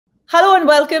Hello and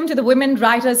welcome to the Women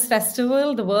Writers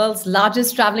Festival, the world's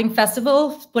largest traveling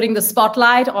festival, putting the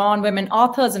spotlight on women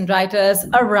authors and writers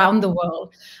around the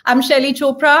world. I'm Shaili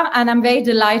Chopra, and I'm very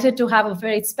delighted to have a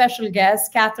very special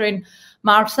guest, Katrine.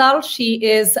 Marcal. She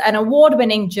is an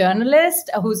award-winning journalist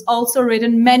who's also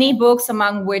written many books,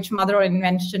 among which Mother of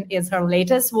Invention is her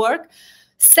latest work.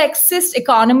 Sexist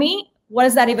economy, what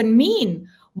does that even mean?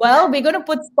 Well, we're going to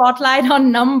put spotlight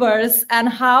on numbers and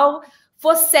how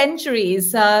for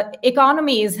centuries,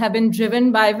 economies have been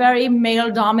driven by very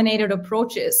male-dominated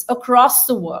approaches across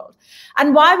the world,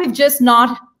 and why we've just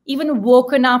not even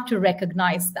woken up to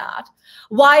recognize that.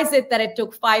 Why is it that it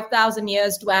took 5,000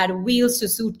 years to add wheels to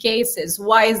suitcases?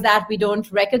 Why is that we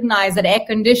don't recognize that air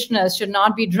conditioners should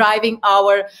not be driving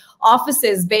our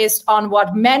offices based on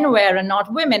what men wear and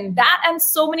not women? That and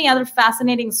so many other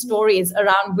fascinating stories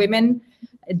around women,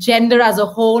 gender as a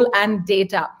whole, and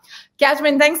data.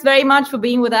 Katrine, thanks very much for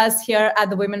being with us here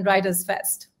at the Women Writers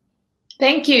Fest.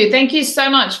 Thank you. Thank you so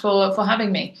much for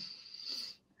having me.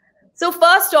 So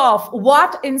first off,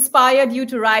 what inspired you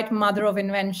to write Mother of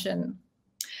Invention?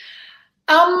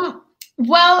 Well,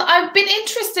 I've been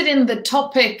interested in the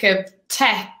topic of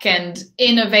tech and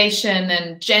innovation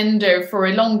and gender for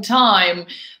a long time.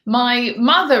 My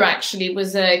mother actually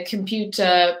was a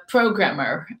computer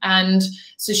programmer, and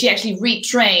so she actually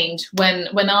retrained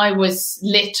when I was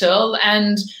little,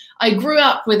 and I grew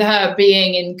up with her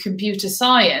being in computer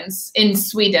science in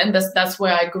Sweden. That's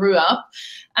where I grew up.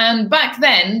 And back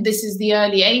then, this is the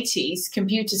early 80s,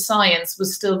 computer science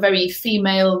was still very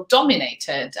female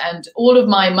dominated, and all of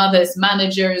my mother's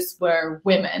managers were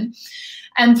women.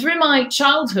 And through my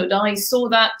childhood, I saw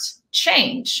that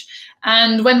change.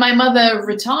 And when my mother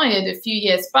retired a few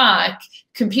years back,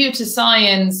 computer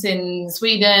science in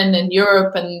Sweden and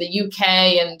Europe and the UK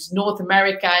and North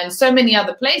America and so many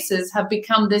other places have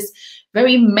become this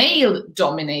very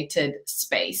male-dominated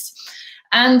space.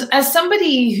 And as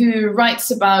somebody who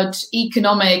writes about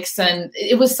economics, and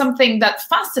it was something that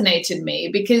fascinated me,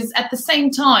 because at the same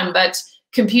time that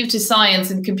computer science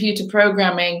and computer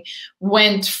programming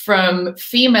went from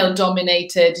female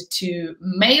dominated to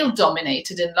male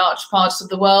dominated in large parts of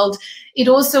the world, it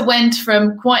also went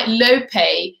from quite low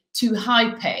pay to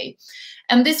high pay.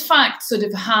 And this fact, sort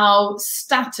of how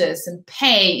status and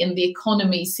pay in the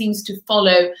economy seems to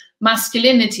follow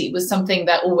masculinity, was something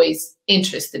that always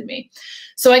interested me.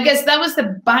 So I guess that was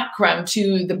the background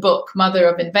to the book, Mother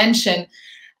of Invention.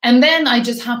 And then I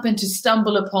just happened to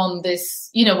stumble upon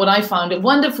this, what I found a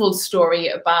wonderful story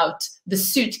about the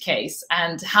suitcase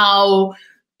and how,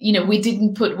 we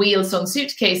didn't put wheels on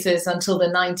suitcases until the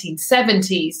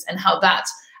 1970s, and how that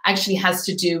actually has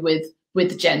to do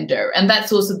with gender. And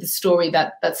that's also the story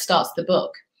that starts the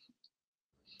book.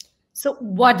 So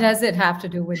what does it have to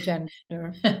do with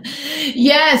gender?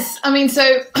 Yes, I mean,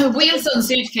 so wheels on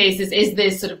suitcases is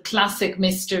this sort of classic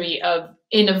mystery of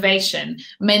innovation.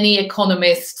 Many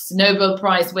economists, Nobel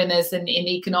Prize winners in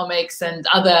economics, and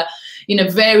other,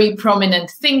 very prominent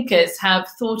thinkers have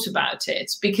thought about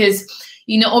it, because,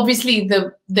 obviously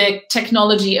the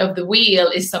technology of the wheel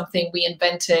is something we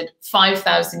invented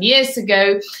 5,000 years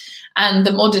ago, and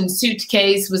the modern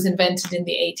suitcase was invented in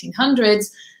the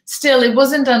 1800s. Still, it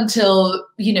wasn't until,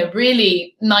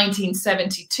 really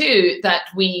 1972 that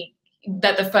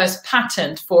the first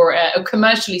patent for a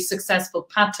commercially successful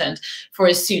patent for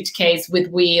a suitcase with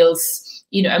wheels,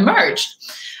 emerged.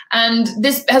 And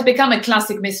this has become a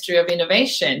classic mystery of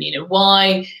innovation.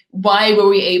 Why were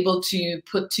we able to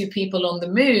put two people on the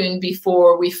moon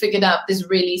before we figured out this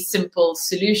really simple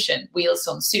solution, wheels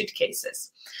on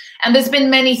suitcases? And there's been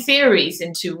many theories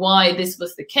into why this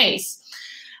was the case.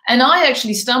 And I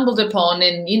actually stumbled upon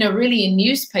really in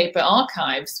newspaper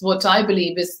archives, what I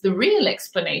believe is the real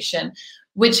explanation,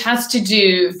 which has to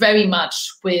do very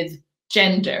much with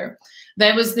gender.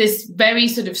 There was this very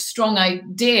sort of strong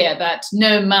idea that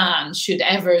no man should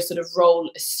ever sort of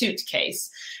roll a suitcase.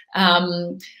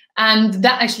 And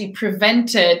that actually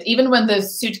prevented, even when the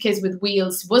suitcase with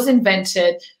wheels was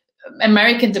invented,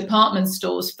 American department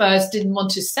stores first didn't want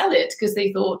to sell it because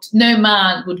they thought no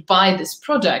man would buy this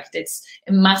product. It's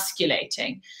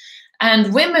emasculating.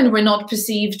 And women were not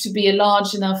perceived to be a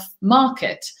large enough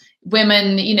market.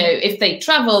 Women, if they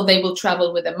travel, they will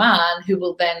travel with a man who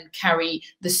will then carry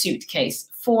the suitcase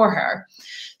for her.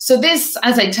 So this,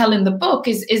 as I tell in the book,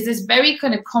 is this very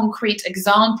kind of concrete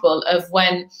example of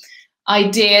when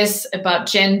ideas about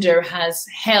gender has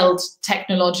held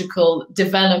technological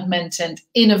development and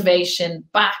innovation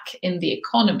back in the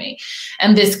economy.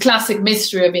 And this classic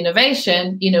mystery of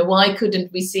innovation, why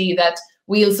couldn't we see that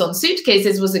wheels on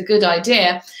suitcases was a good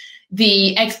idea?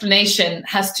 The explanation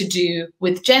has to do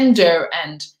with gender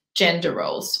and gender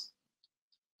roles.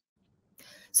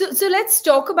 So let's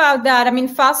talk about that. I mean,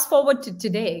 fast forward to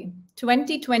today,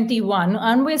 2021,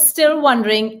 and we're still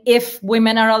wondering if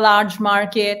women are a large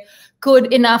market.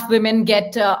 Could enough women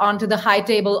get onto the high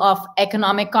table of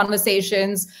economic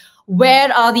conversations?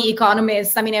 Where are the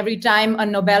economists? I mean, every time a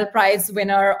Nobel Prize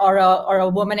winner or a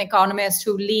woman economist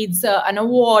who leads an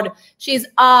award, she's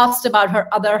asked about her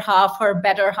other half, her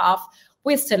better half.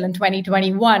 We're still in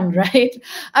 2021, right?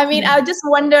 I mean, I just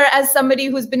wonder, as somebody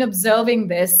who's been observing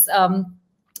this,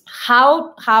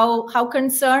 how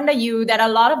concerned are you that a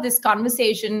lot of this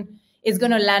conversation is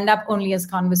going to land up only as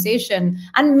conversation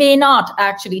and may not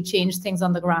actually change things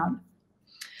on the ground?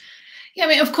 Yeah, I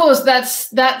mean, of course,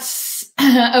 that's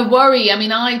a worry. I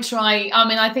mean,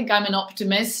 I think I'm an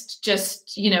optimist,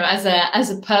 just, you know, as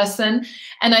a person,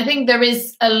 and I think there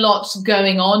is a lot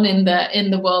going on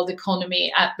in the world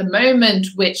economy at the moment,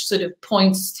 which sort of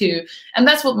points to, and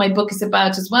that's what my book is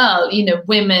about as well, you know,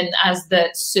 women as the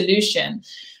solution.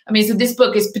 I mean, so this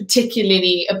book is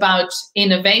particularly about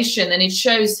innovation, and it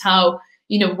shows how,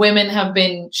 you know, women have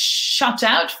been shut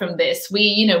out from this.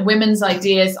 You know, women's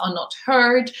ideas are not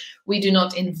heard. We do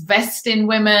not invest in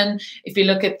women. If you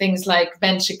look at things like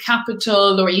venture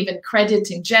capital or even credit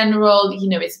in general, you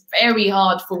know, it's very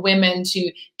hard for women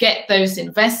to get those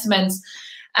investments.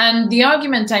 And the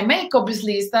argument I make,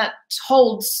 obviously, is that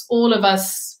holds all of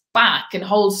us back and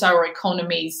holds our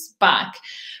economies back.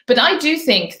 But I do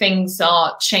think things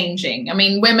are changing. I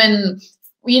mean, women,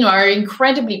 you know, are an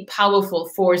incredibly powerful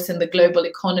force in the global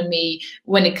economy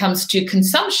when it comes to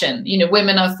consumption. You know,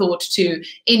 women are thought to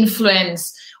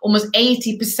influence almost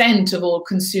 80% of all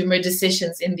consumer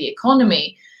decisions in the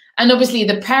economy. And obviously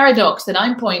the paradox that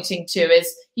I'm pointing to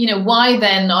is, you know, why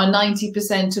then are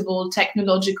 90% of all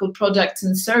technological products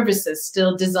and services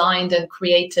still designed and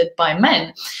created by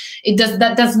men?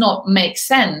 That does not make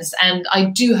sense. And I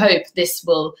do hope this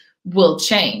will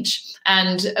change.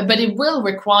 But it will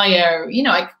require, you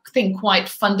know, I think quite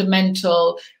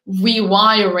fundamental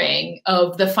rewiring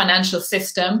of the financial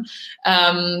system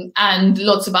and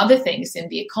lots of other things in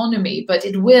the economy. But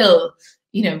it will,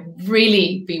 you know,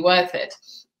 really be worth it.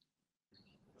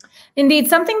 Indeed,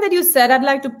 something that you said I'd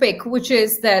like to pick, which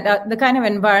is that the kind of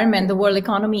environment the world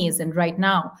economy is in right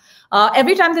now.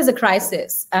 Every time there's a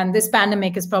crisis, and this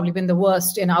pandemic has probably been the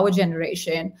worst in our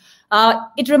generation,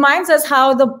 it reminds us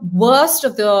how the worst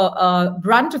of the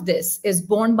brunt of this is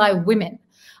borne by women.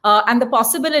 And the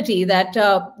possibility that,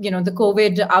 you know, the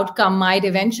COVID outcome might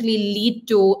eventually lead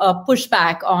to a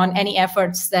pushback on any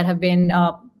efforts that have been,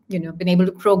 you know, been able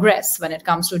to progress when it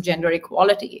comes to gender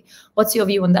equality. What's your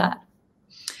view on that?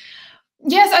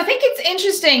 Yes, I think it's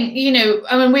interesting, you know,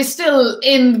 I mean, we're still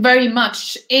very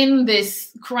much in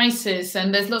this crisis,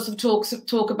 and there's lots of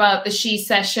talk about the She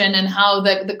session and how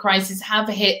the crisis have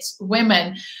hit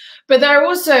women. But there are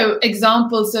also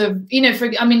examples of, you know,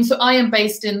 so I am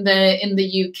based in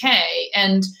the UK,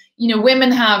 and, you know,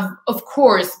 women have, of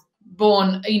course,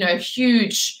 borne, you know, a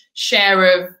huge share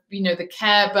of, you know, the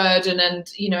care burden and,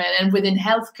 you know, and within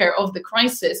healthcare of the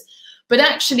crisis. But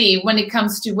actually, when it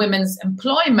comes to women's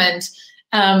employment,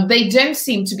 they don't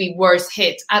seem to be worse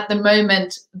hit at the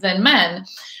moment than men,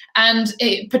 and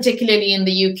particularly in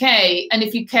the UK. And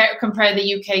if you compare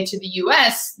the UK to the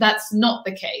US, that's not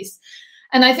the case.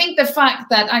 And I think the fact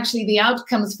that actually the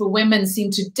outcomes for women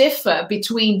seem to differ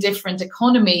between different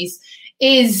economies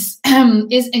is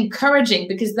encouraging,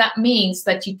 because that means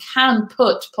that you can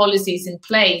put policies in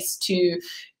place to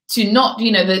not,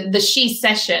 you know, the She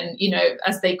session, you know,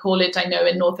 as they call it, I know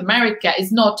in North America, is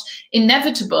not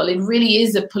inevitable. It really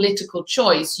is a political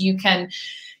choice. You can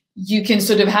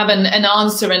sort of have an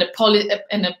answer and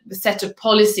a set of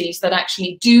policies that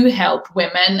actually do help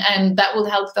women, and that will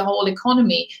help the whole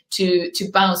economy to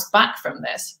bounce back from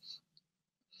this.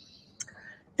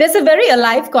 There's a very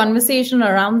alive conversation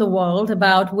around the world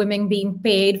about women being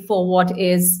paid for what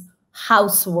is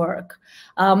housework.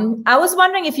 I was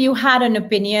wondering if you had an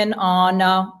opinion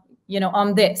on, you know,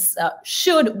 on this.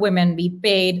 Should women be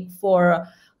paid for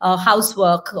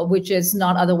housework which is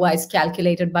not otherwise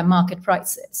calculated by market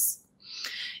prices?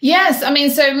 Yes, I mean,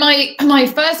 so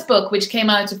my first book, which came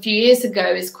out a few years ago,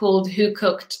 is called Who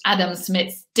Cooked Adam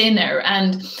Smith's Dinner?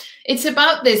 And it's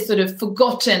about this sort of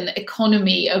forgotten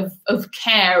economy of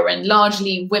care and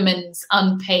largely women's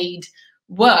unpaid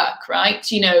work,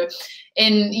 right? You know,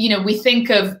 we think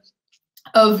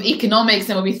of economics,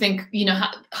 and when we think, you know,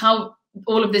 how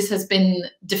all of this has been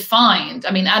defined.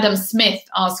 I mean, Adam Smith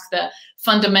asked the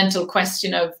fundamental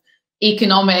question of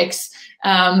economics,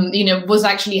 you know, was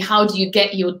actually, how do you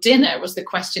get your dinner, was the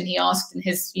question he asked in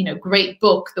his, you know, great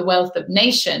book, The Wealth of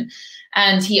Nations.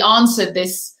 And he answered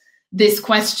this this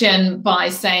question by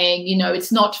saying, you know,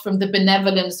 it's not from the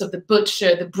benevolence of the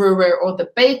butcher, the brewer, or the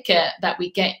baker that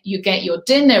you get your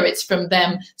dinner. It's from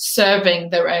them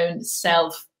serving their own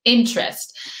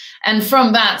self-interest. And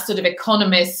from that, sort of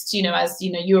economists, you know, as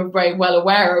you know, you're very well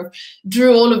aware of,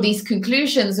 drew all of these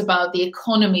conclusions about the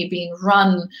economy being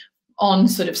run on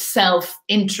sort of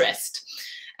self-interest.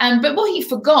 But what he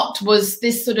forgot was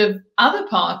this sort of other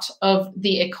part of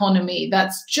the economy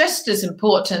that's just as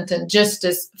important and just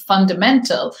as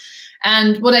fundamental.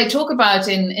 And what I talk about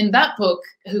in that book,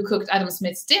 Who Cooked Adam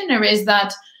Smith's Dinner, is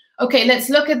that, okay, let's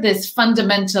look at this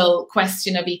fundamental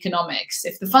question of economics.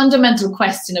 If the fundamental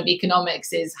question of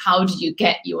economics is how do you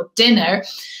get your dinner,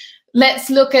 let's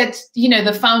look at, you know,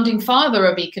 the founding father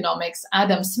of economics,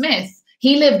 Adam Smith.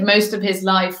 He lived most of his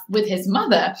life with his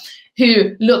mother,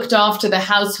 who looked after the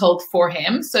household for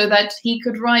him so that he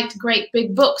could write great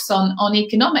big books on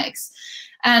economics.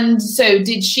 And so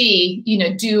did she, you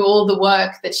know, do all the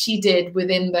work that she did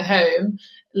within the home,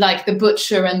 like the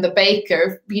butcher and the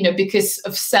baker, you know, because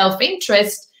of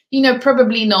self-interest? You know,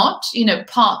 probably not, you know,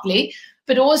 partly,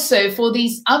 but also for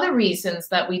these other reasons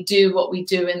that we do what we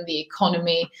do in the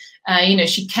economy. You know,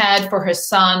 she cared for her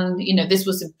son, you know, this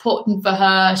was important for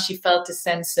her. She felt a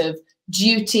sense of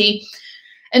duty.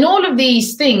 And all of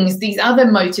these things, these other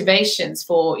motivations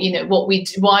for, you know,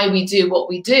 why we do what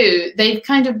we do, they've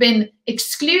kind of been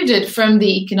excluded from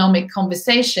the economic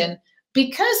conversation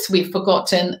because we've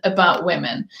forgotten about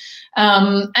women.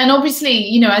 And obviously,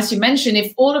 you know, as you mentioned,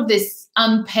 if all of this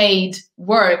unpaid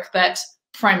work that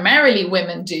primarily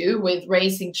women do with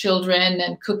raising children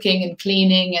and cooking and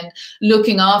cleaning and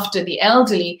looking after the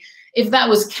elderly, if that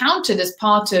was counted as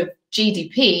part of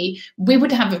GDP, we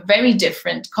would have a very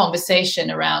different conversation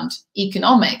around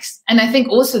economics. And I think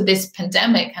also this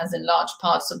pandemic has in large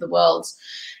parts of the world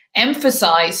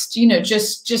emphasized, you know,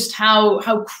 just how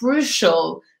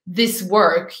crucial this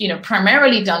work, you know,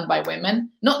 primarily done by women,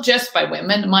 not just by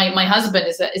women. My husband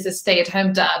is a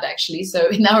stay-at-home dad, actually. So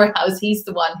in our house, he's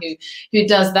the one who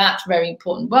does that very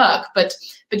important work. But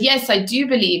yes, I do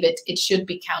believe it should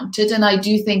be counted. And I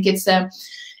do think it's a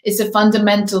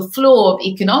fundamental flaw of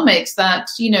economics that,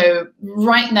 you know,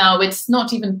 right now it's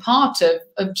not even part of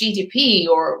GDP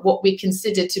or what we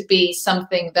consider to be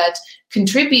something that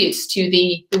contributes to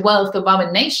the wealth of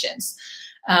our nations.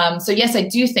 So yes, I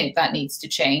do think that needs to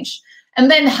change. And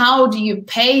then how do you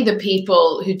pay the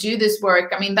people who do this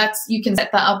work? I mean, you can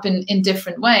set that up in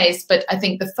different ways, but I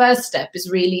think the first step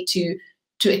is really to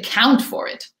account for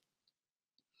it.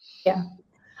 Yeah.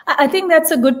 I think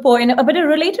that's a good point, but a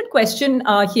related question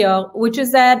here, which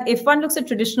is that if one looks at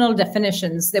traditional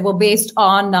definitions, they were based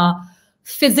on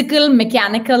physical,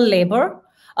 mechanical labor.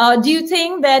 Do you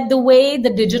think that the way the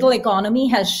digital economy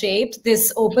has shaped,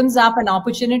 this opens up an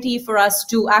opportunity for us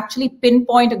to actually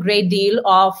pinpoint a great deal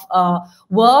of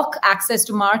work, access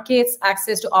to markets,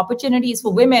 access to opportunities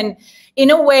for women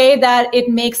in a way that it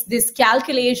makes this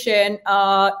calculation,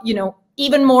 you know,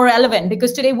 even more relevant?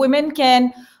 Because today women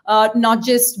can not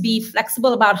just be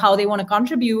flexible about how they want to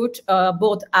contribute,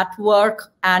 both at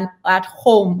work and at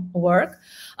home work,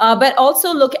 but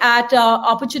also look at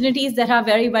opportunities that are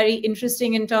very, very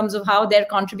interesting in terms of how their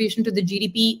contribution to the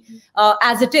GDP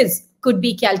as it is could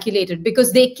be calculated,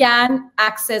 because they can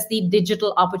access the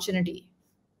digital opportunity.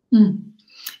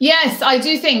 Yes, I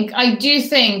do think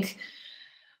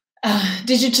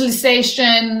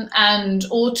digitalization and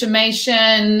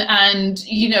automation and,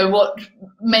 you know, what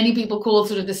many people call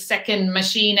sort of the second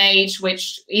machine age,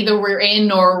 which either we're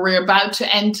in or we're about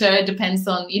to enter, depends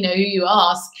on, you know, who you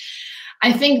ask.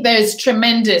 I think there's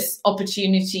tremendous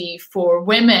opportunity for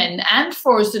women and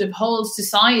for sort of whole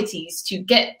societies to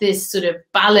get this sort of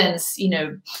balance,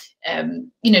 to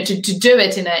do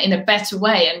it in a better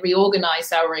way and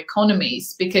reorganize our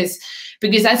economies, because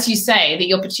as you say,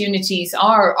 the opportunities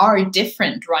are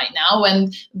different right now,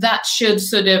 and that should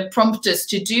sort of prompt us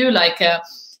to do like a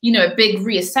big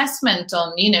reassessment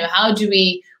on, how do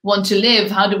we want to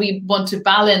live? How do we want to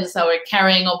balance our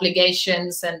carrying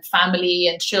obligations and family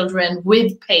and children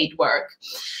with paid work?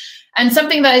 And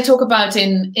something that I talk about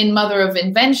in Mother of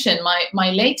Invention,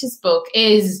 my latest book,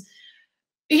 is,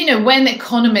 when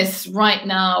economists right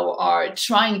now are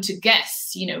trying to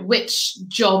guess, which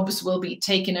jobs will be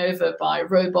taken over by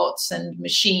robots and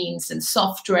machines and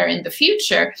software in the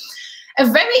future, a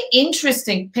very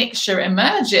interesting picture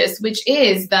emerges, which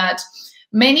is that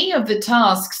many of the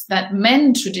tasks that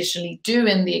men traditionally do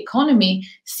in the economy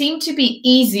seem to be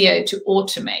easier to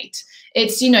automate.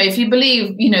 It's, if you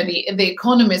believe, the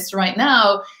economists right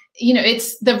now,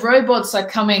 it's the robots are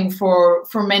coming for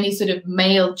many sort of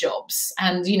male jobs,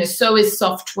 and, so is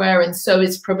software, and so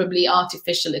is probably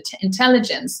artificial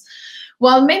intelligence.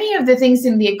 while many of the things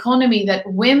in the economy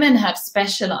that women have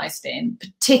specialized in,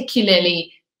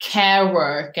 particularly care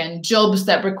work and jobs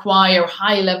that require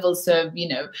high levels of,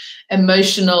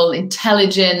 emotional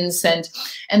intelligence and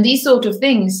these sort of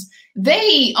things,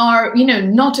 they are,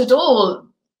 not at all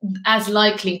as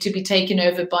likely to be taken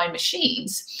over by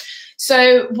machines.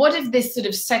 So what if this sort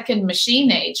of second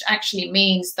machine age actually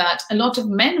means that a lot of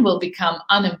men will become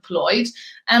unemployed,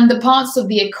 and the parts of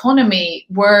the economy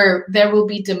where there will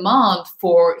be demand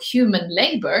for human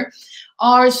labor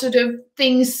are sort of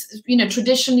things,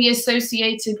 traditionally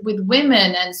associated with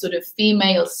women and sort of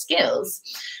female skills?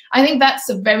 I think that's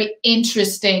a very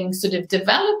interesting sort of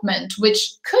development,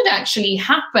 which could actually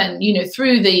happen,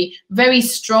 through the very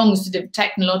strong sort of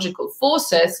technological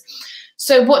forces.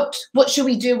 So what should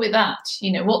we do with that?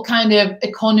 What kind of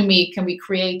economy can we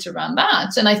create around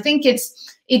that? And I think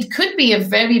it could be a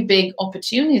very big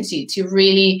opportunity to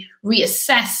really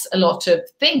reassess a lot of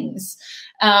things,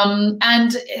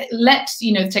 and let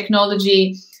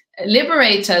technology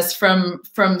liberate us from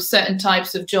certain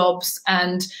types of jobs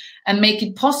and make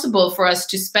it possible for us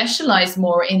to specialize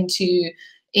more into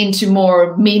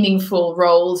more meaningful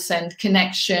roles and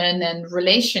connection and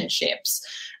relationships.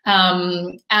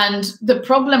 And the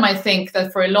problem, I think,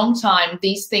 that for a long time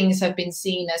these things have been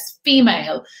seen as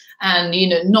female and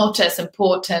not as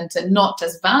important and not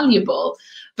as valuable.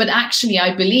 But actually,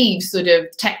 I believe sort of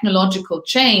technological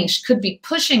change could be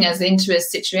pushing us into a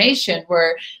situation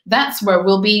where that's where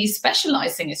we'll be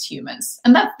specializing as humans,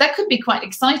 and that could be quite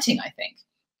exciting, I think.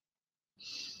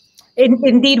 It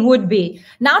indeed would be.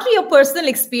 Now to your personal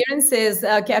experiences,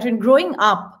 Katrine, growing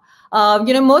up.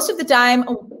 Most of the time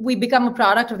we become a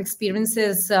product of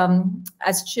experiences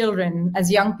as children,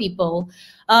 as young people.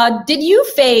 Did you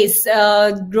face,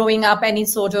 growing up, any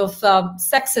sort of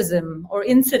sexism or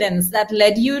incidents that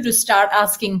led you to start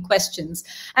asking questions?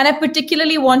 And I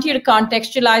particularly want you to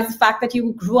contextualize the fact that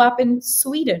you grew up in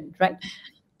Sweden, right?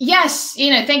 Yes,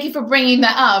 thank you for bringing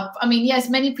that up. I mean, yes,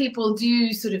 many people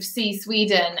do sort of see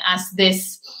Sweden as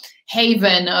this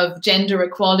haven of gender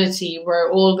equality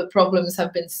where all the problems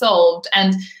have been solved.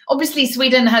 And obviously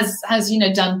Sweden has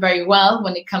done very well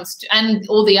when it comes to, and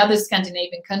all the other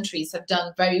Scandinavian countries have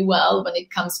done very well when it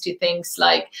comes to things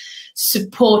like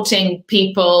supporting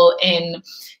people in,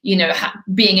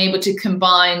 being able to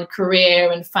combine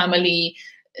career and family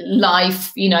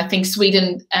life. I think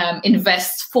Sweden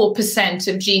invests 4%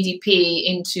 of GDP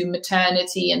into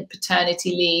maternity and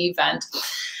paternity leave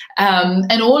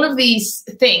and all of these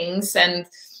things. And,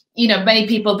 many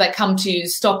people that come to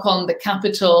Stockholm, the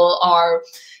capital, are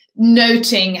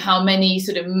noting how many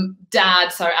sort of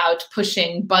dads are out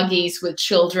pushing buggies with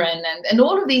children and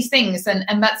all of these things.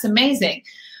 And that's amazing.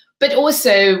 But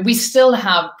also, we still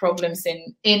have problems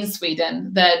in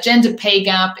Sweden. The gender pay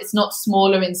gap is not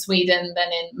smaller in Sweden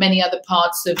than in many other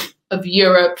parts of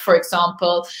Europe, for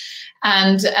example.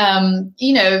 And,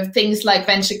 things like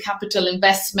venture capital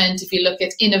investment, if you look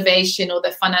at innovation or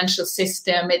the financial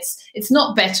system, it's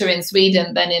not better in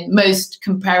Sweden than in most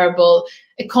comparable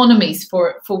economies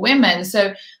for women.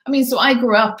 So I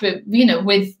grew up,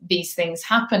 with these things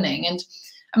happening. And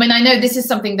I know this is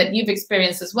something that you've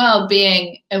experienced as well,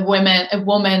 being a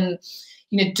woman,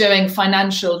 doing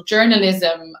financial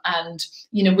journalism and,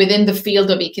 within the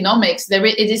field of economics,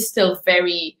 it is still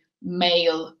very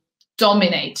male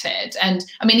dominated. And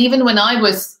even when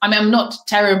I'm not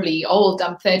terribly old,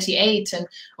 I'm 38. And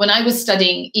when I was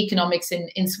studying economics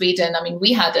in Sweden,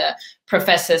 we had a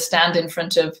professor stand in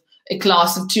front of a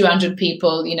class of 200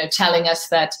 people, telling us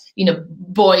that,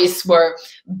 boys were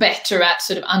better at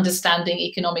sort of understanding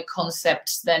economic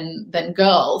concepts than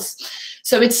girls.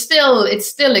 So it still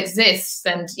exists.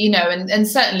 And, and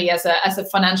certainly as a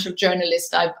financial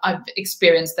journalist, I've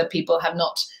experienced that people have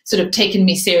not sort of taken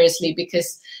me seriously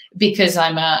because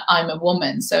I'm a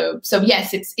woman. So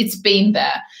yes, it's been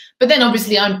there. But then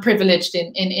obviously I'm privileged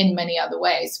in many other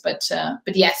ways. But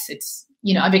yes, it's,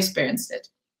 I've experienced it.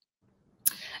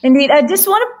 Indeed. I just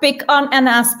want to pick on an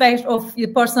aspect of your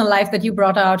personal life that you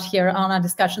brought out here on our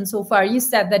discussion so far. You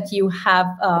said that you have,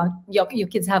 your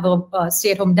kids have a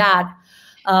stay-at-home dad.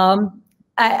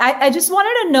 I just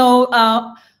wanted to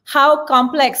know how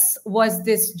complex was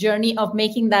this journey of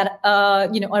making that,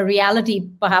 a reality,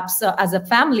 perhaps as a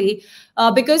family?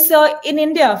 Because in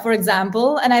India, for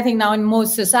example, and I think now in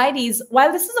most societies,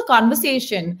 while this is a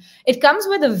conversation, it comes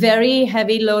with a very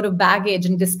heavy load of baggage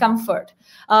and discomfort.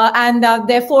 And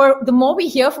therefore, the more we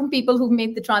hear from people who've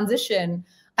made the transition,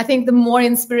 I think the more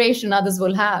inspiration others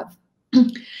will have.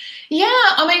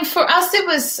 Yeah, for us, it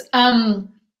was,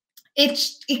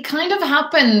 it kind of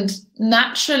happened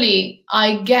naturally,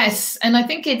 I guess. And I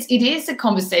think it is a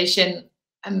conversation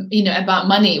about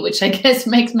money, which I guess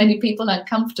makes many people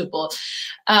uncomfortable.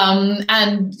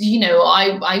 And, you know,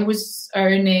 I was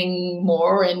earning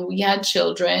more and we had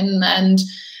children, and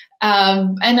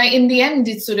in the end,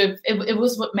 it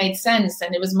was what made sense.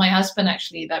 And it was my husband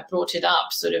actually that brought it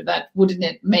up, sort of, that wouldn't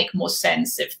it make more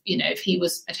sense if, you know, if he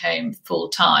was at home full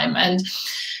time.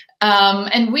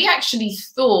 And we actually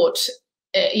thought,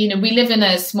 you know, we live in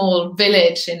a small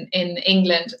village in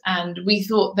England, and we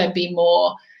thought there'd be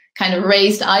more kind of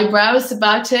raised eyebrows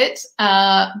about it.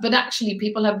 But actually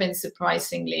people have been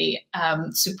surprisingly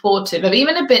supportive, or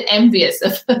even a bit envious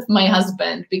of my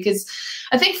husband, because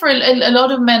I think for a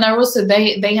lot of men are also,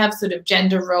 they have sort of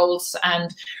gender roles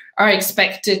and are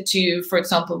expected to, for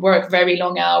example, work very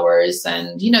long hours,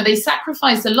 and, you know, they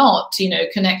sacrifice a lot, you know,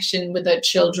 connection with their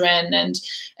children and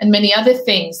many other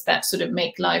things that sort of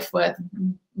make life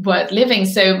worth living.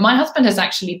 So my husband has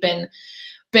actually been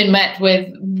met with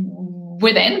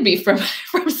envy from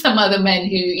some other men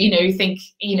who, you know, think,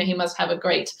 you know, he must have a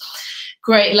great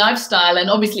lifestyle. And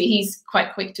obviously he's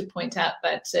quite quick to point out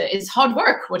that it's hard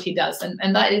work what he does,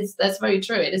 and that's very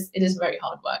true. It is very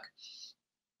hard work.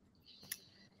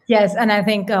 Yes, and I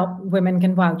think women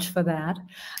can vouch for that.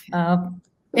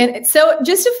 And so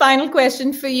just a final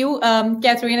question for you,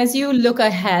 Katrine, as you look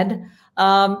ahead,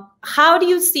 how do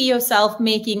you see yourself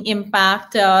making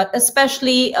impact,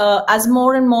 especially as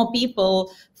more and more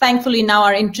people, thankfully, now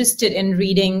are interested in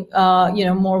reading, you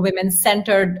know, more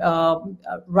women-centered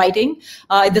writing?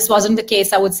 This wasn't the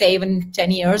case, I would say, even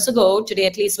 10 years ago. Today,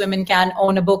 at least, women can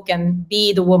own a book and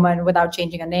be the woman without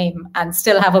changing a name and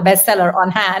still have a bestseller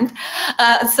on hand.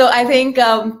 So I think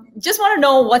just want to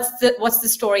know what's the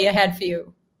story ahead for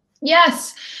you.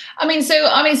 Yes. I mean,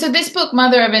 so this book,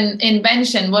 Mother of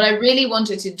Invention, what I really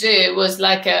wanted to do was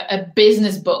like a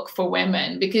business book for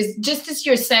women, because just as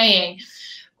you're saying,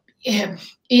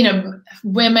 you know,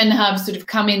 women have sort of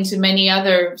come into many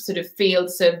other sort of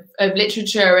fields of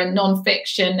literature and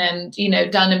nonfiction and, you know,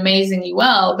 done amazingly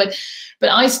well. But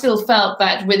I still felt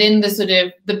that within the sort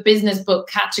of the business book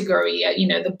category, you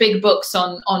know, the big books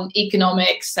on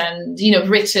economics and, you know,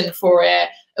 written for a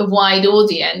wide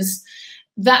audience,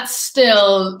 that's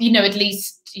still, you know, at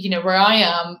least, you know, where I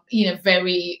am, you know,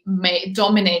 very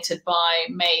dominated by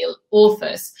male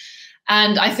authors.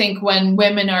 And I think when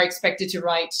women are expected to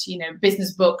write, you know,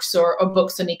 business books or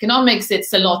books on economics,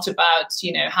 it's a lot about,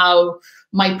 you know, how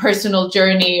my personal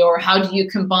journey, or how do you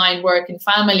combine work and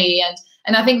family.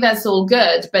 And I think that's all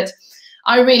good. But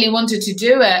I really wanted to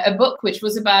do a book which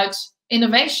was about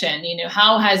innovation. You know,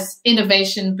 how has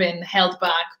innovation been held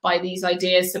back by these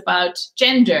ideas about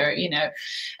gender, you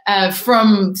know,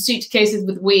 from suitcases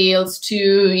with wheels to,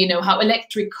 you know, how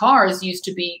electric cars used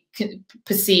to be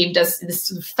perceived as this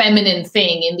sort of feminine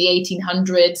thing in the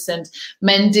 1800s, and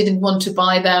men didn't want to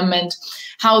buy them, and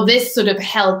how this sort of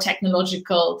held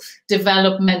technological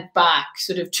development back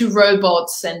sort of to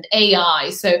robots and AI.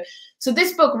 So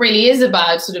this book really is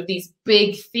about sort of these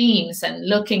big themes and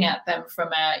looking at them from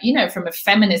a, you know, from a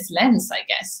feminist lens, I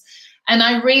guess. And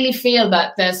I really feel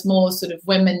that there's more sort of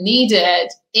women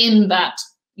needed in that,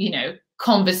 you know,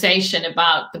 conversation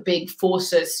about the big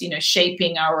forces, you know,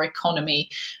 shaping our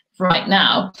economy right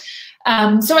now.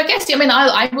 So I guess, I mean,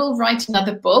 I will write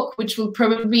another book, which will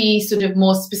probably be sort of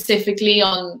more specifically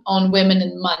on women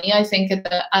and money, I think,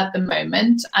 at the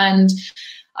moment. And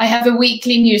I have a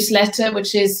weekly newsletter,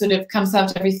 which is sort of comes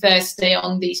out every Thursday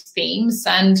on these themes.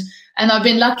 And I've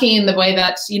been lucky in the way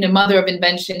that, you know, Mother of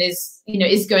Invention is, you know,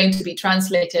 is going to be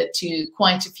translated to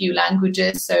quite a few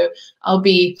languages. So I'll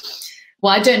be,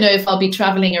 well, I don't know if I'll be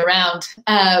traveling around,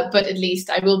 but at least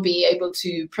I will be able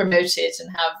to promote it and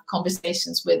have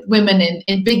conversations with women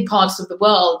in big parts of the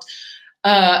world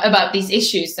about these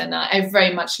issues. And I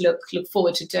very much look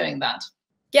forward to doing that.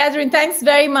 Katrine, thanks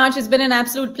very much. It's been an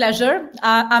absolute pleasure.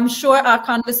 I'm sure our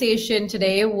conversation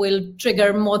today will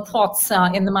trigger more thoughts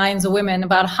in the minds of women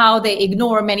about how they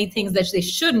ignore many things that they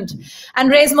shouldn't, and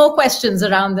raise more questions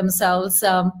around themselves,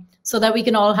 so that we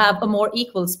can all have a more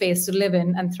equal space to live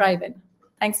in and thrive in.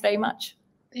 Thanks very much.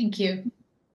 Thank you.